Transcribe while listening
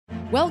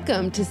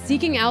Welcome to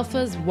Seeking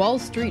Alpha's Wall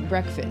Street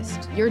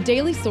Breakfast, your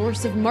daily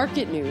source of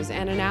market news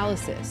and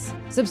analysis.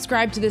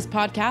 Subscribe to this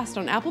podcast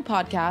on Apple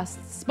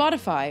Podcasts,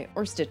 Spotify,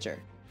 or Stitcher.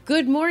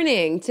 Good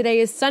morning. Today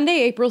is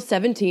Sunday, April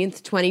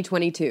 17th,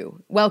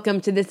 2022.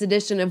 Welcome to this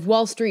edition of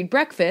Wall Street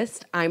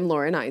Breakfast. I'm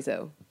Lauren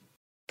Izzo.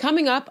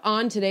 Coming up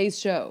on today's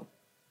show,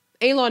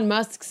 Elon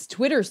Musk's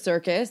Twitter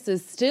circus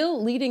is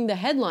still leading the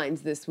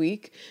headlines this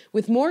week,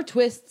 with more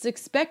twists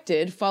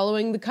expected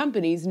following the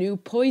company's new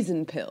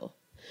poison pill.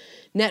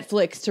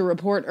 Netflix to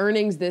report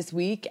earnings this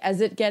week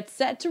as it gets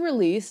set to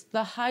release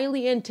the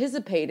highly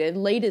anticipated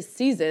latest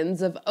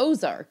seasons of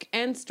Ozark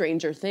and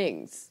Stranger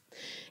Things.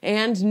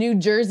 And New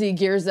Jersey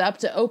gears up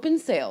to open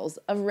sales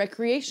of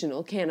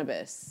recreational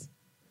cannabis.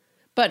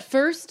 But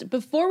first,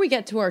 before we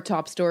get to our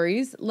top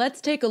stories, let's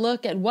take a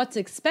look at what's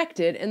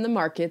expected in the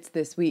markets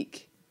this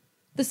week.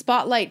 The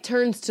spotlight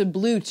turns to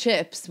blue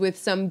chips, with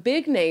some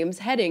big names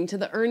heading to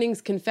the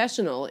earnings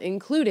confessional,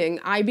 including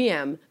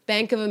IBM,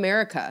 Bank of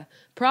America,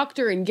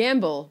 Procter &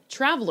 Gamble,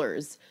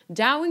 Travelers,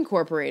 Dow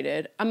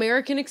Incorporated,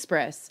 American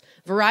Express,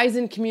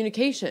 Verizon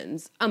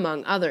Communications,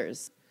 among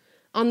others.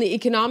 On the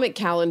economic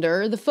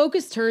calendar, the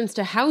focus turns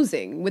to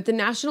housing, with the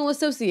National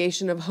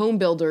Association of Home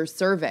Builders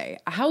survey,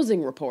 a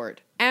housing report,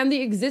 and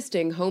the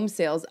existing home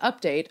sales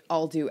update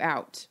all due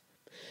out.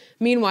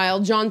 Meanwhile,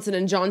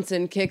 Johnson &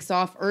 Johnson kicks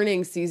off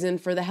earnings season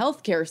for the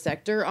healthcare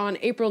sector on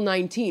April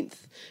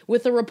 19th,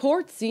 with the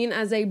report seen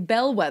as a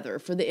bellwether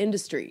for the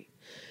industry.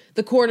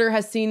 The quarter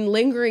has seen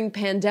lingering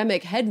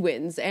pandemic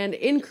headwinds and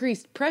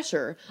increased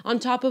pressure on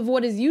top of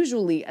what is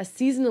usually a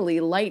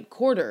seasonally light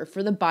quarter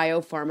for the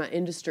biopharma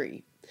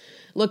industry.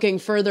 Looking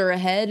further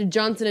ahead,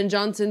 Johnson &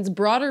 Johnson's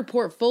broader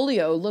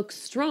portfolio looks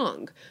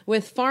strong,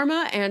 with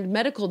pharma and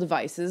medical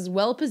devices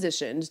well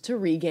positioned to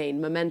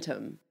regain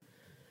momentum.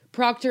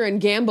 Procter &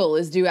 Gamble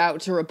is due out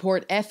to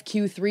report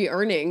FQ3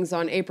 earnings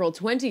on April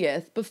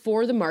 20th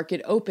before the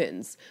market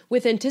opens,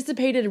 with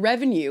anticipated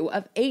revenue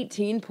of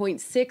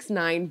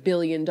 $18.69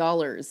 billion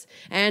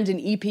and an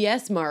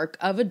EPS mark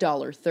of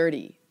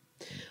 $1.30.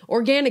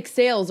 Organic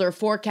sales are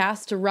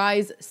forecast to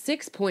rise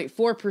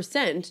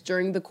 6.4%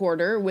 during the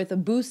quarter, with a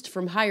boost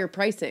from higher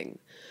pricing.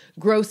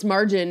 Gross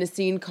margin is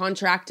seen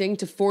contracting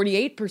to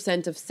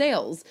 48% of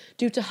sales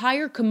due to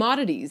higher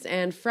commodities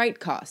and freight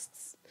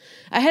costs.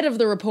 Ahead of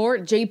the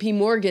report, JP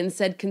Morgan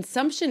said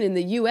consumption in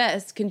the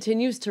U.S.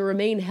 continues to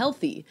remain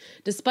healthy,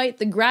 despite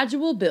the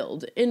gradual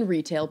build in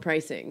retail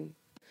pricing.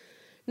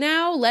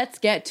 Now let's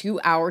get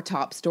to our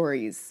top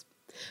stories.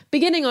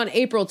 Beginning on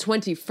April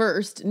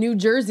 21st, New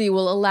Jersey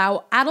will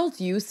allow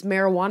adult-use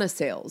marijuana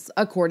sales,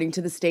 according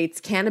to the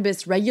state's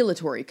Cannabis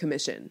Regulatory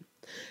Commission.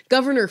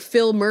 Governor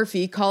Phil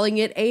Murphy calling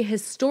it a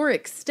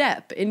historic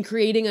step in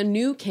creating a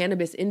new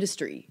cannabis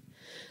industry.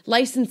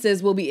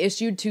 Licenses will be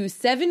issued to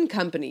 7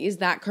 companies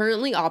that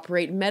currently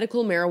operate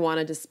medical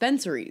marijuana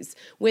dispensaries,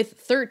 with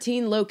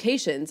 13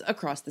 locations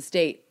across the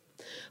state.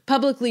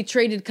 Publicly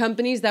traded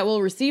companies that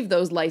will receive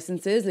those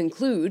licenses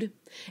include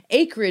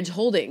Acreage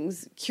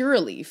Holdings,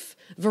 Curaleaf,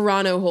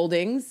 Verano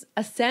Holdings,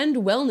 Ascend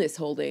Wellness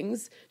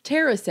Holdings,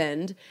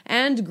 TerraSend,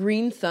 and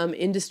Green Thumb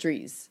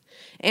Industries.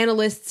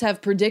 Analysts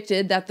have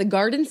predicted that the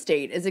Garden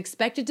State is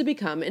expected to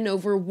become an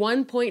over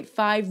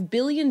 $1.5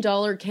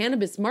 billion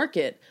cannabis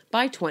market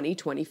by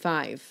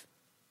 2025.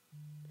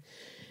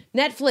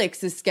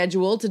 Netflix is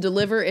scheduled to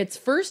deliver its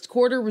first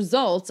quarter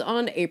results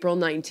on April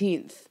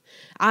 19th.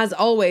 As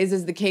always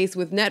is the case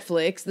with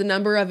Netflix, the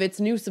number of its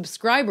new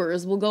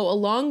subscribers will go a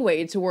long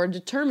way toward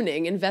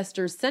determining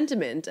investors'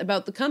 sentiment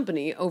about the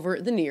company over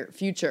the near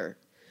future.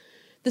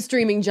 The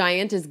streaming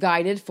giant is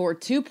guided for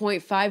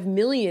 2.5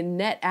 million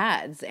net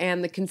adds,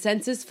 and the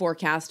consensus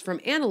forecast from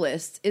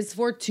analysts is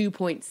for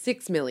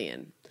 2.6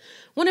 million.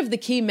 One of the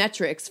key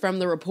metrics from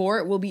the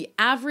report will be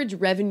average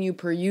revenue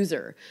per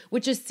user,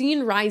 which is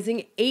seen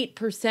rising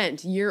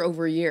 8% year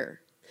over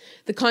year.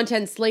 The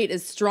content slate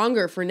is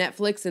stronger for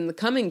Netflix in the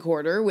coming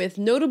quarter, with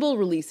notable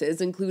releases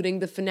including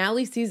the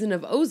finale season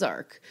of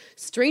Ozark,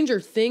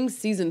 Stranger Things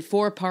Season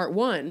 4 Part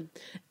 1,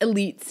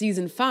 Elite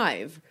Season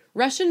 5,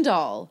 Russian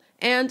Doll,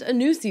 and a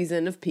new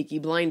season of Peaky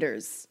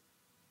Blinders.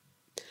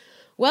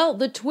 Well,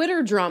 the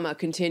Twitter drama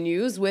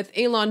continues, with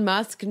Elon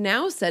Musk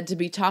now said to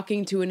be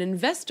talking to an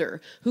investor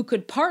who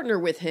could partner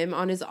with him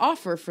on his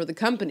offer for the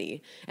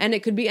company, and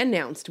it could be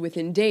announced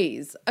within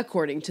days,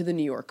 according to the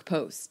New York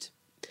Post.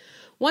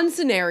 One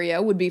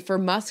scenario would be for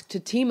Musk to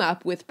team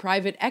up with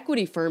private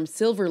equity firm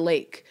Silver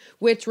Lake,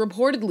 which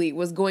reportedly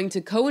was going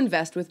to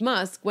co-invest with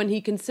Musk when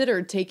he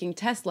considered taking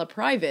Tesla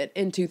private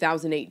in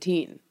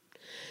 2018.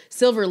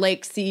 Silver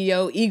Lake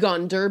CEO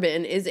Egon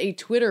Durbin is a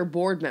Twitter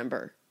board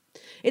member.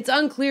 It's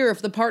unclear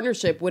if the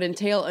partnership would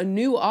entail a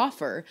new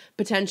offer,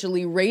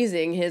 potentially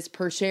raising his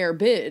per-share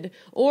bid,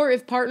 or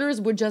if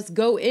partners would just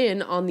go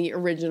in on the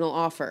original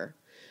offer.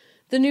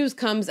 The news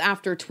comes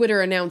after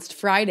Twitter announced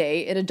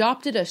Friday it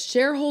adopted a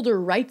shareholder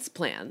rights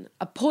plan,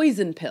 a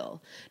poison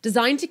pill,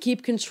 designed to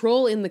keep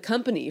control in the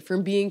company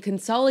from being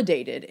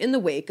consolidated in the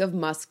wake of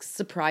Musk's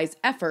surprise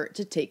effort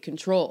to take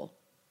control.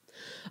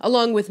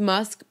 Along with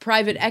Musk,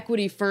 private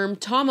equity firm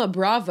Thoma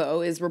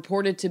Bravo is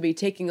reported to be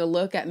taking a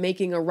look at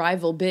making a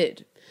rival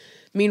bid.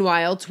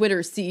 Meanwhile,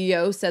 Twitter's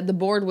CEO said the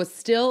board was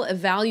still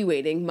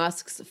evaluating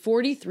Musk's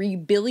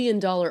 $43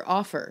 billion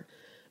offer.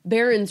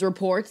 Barron's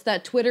reports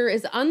that Twitter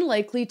is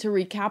unlikely to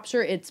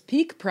recapture its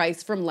peak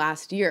price from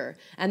last year,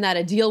 and that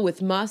a deal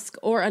with Musk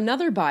or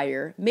another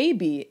buyer may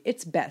be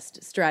its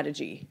best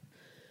strategy.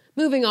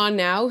 Moving on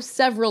now,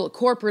 several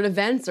corporate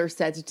events are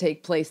set to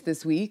take place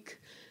this week.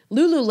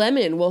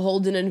 Lululemon will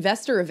hold an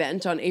investor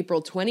event on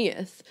April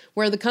 20th,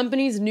 where the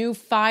company's new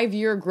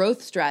 5-year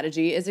growth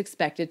strategy is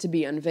expected to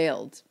be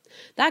unveiled.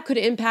 That could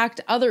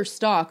impact other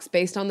stocks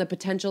based on the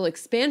potential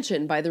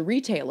expansion by the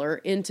retailer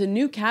into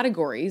new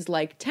categories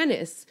like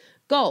tennis,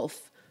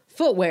 golf,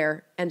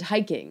 footwear, and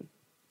hiking.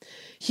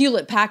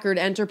 Hewlett-Packard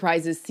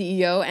Enterprises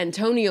CEO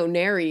Antonio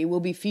Neri will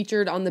be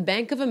featured on the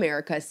Bank of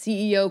America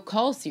CEO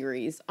Call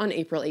Series on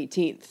April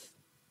 18th.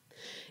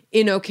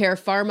 InnoCare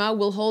Pharma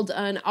will hold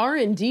an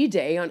R&D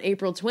Day on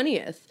April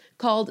 20th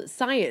called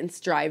Science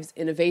Drives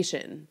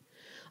Innovation.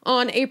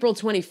 On April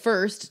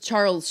 21st,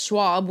 Charles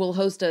Schwab will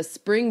host a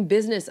spring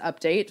business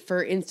update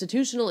for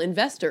institutional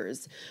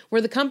investors,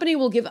 where the company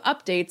will give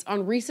updates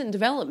on recent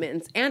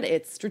developments and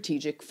its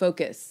strategic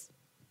focus.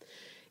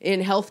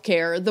 In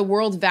healthcare, the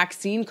World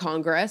Vaccine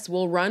Congress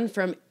will run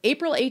from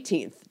April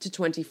 18th to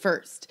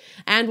 21st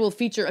and will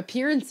feature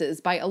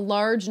appearances by a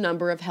large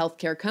number of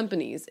healthcare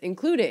companies,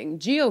 including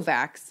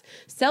GeoVax,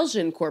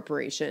 Celgene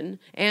Corporation,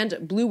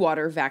 and Blue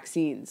Water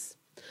Vaccines.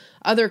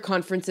 Other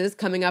conferences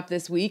coming up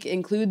this week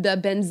include the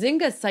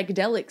Benzinga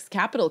Psychedelics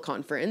Capital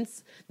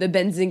Conference, the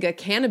Benzinga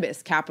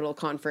Cannabis Capital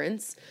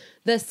Conference,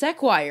 the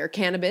Sequire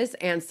Cannabis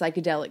and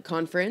Psychedelic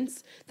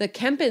Conference, the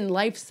Kempen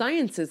Life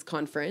Sciences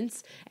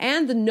Conference,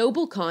 and the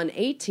NobleCon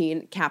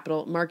 18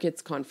 Capital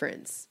Markets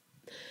Conference.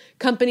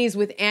 Companies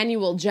with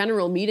annual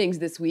general meetings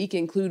this week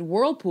include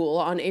Whirlpool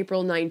on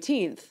April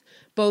 19th,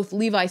 both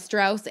Levi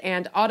Strauss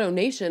and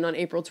AutoNation on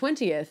April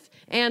 20th,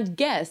 and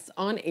Guess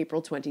on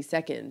April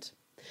 22nd.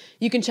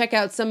 You can check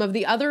out some of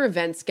the other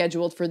events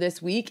scheduled for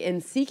this week in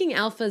Seeking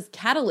Alpha's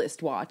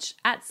Catalyst Watch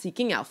at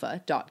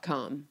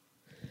seekingalpha.com.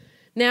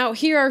 Now,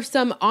 here are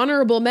some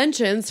honorable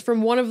mentions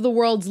from one of the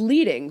world's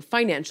leading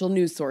financial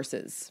news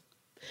sources.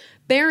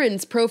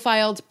 Barron's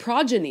profiled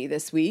Progyny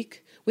this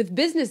week, with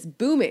business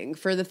booming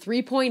for the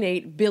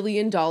 $3.8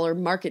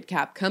 billion market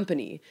cap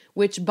company,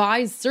 which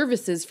buys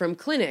services from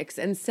clinics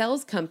and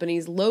sells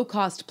companies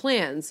low-cost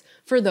plans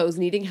for those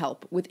needing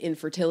help with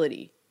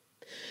infertility.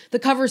 The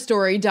cover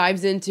story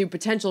dives into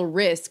potential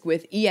risk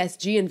with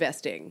ESG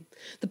investing.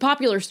 The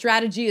popular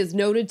strategy is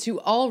noted to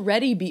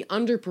already be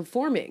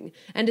underperforming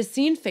and is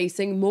seen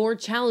facing more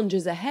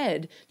challenges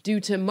ahead due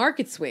to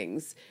market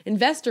swings,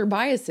 investor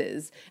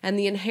biases, and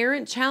the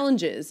inherent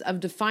challenges of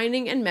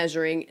defining and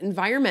measuring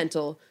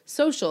environmental,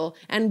 social,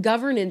 and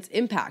governance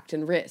impact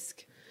and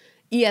risk.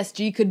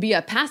 ESG could be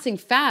a passing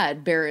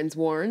fad, Barron's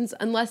warns,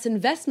 unless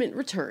investment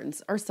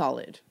returns are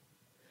solid.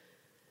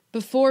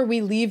 Before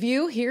we leave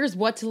you, here's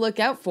what to look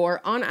out for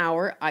on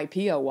our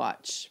IPO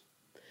watch.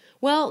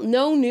 Well,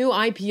 no new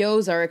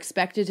IPOs are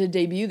expected to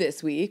debut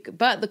this week,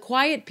 but the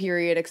quiet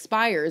period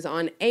expires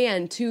on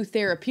AN2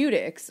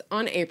 Therapeutics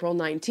on April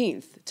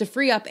 19th to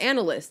free up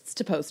analysts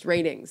to post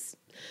ratings.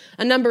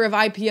 A number of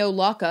IPO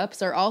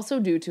lockups are also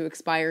due to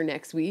expire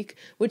next week,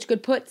 which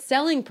could put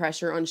selling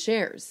pressure on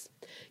shares.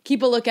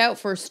 Keep a lookout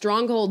for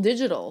Stronghold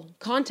Digital,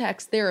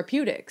 Context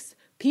Therapeutics,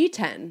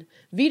 P10,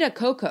 Vita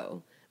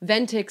Coco,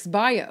 Ventyx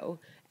Bio,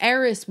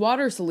 Aris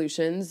Water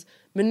Solutions,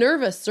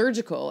 Minerva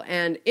Surgical,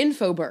 and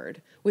Infobird,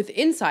 with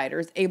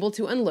insiders able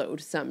to unload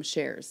some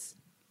shares.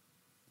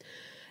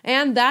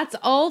 And that's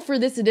all for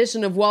this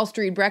edition of Wall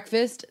Street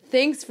Breakfast.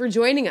 Thanks for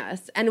joining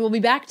us, and we'll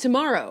be back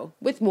tomorrow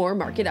with more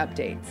market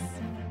updates.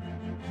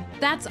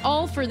 That's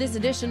all for this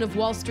edition of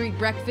Wall Street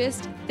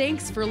Breakfast.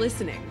 Thanks for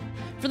listening.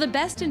 For the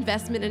best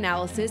investment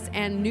analysis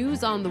and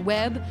news on the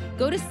web,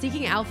 go to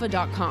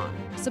seekingalpha.com.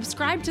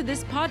 Subscribe to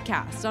this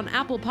podcast on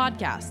Apple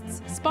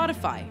Podcasts,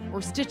 Spotify,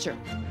 or Stitcher.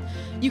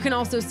 You can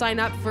also sign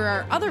up for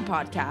our other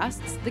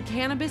podcasts, the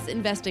Cannabis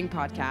Investing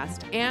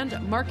Podcast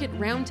and Market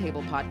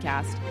Roundtable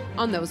Podcast,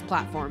 on those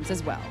platforms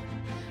as well.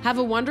 Have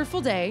a wonderful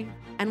day,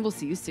 and we'll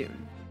see you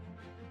soon.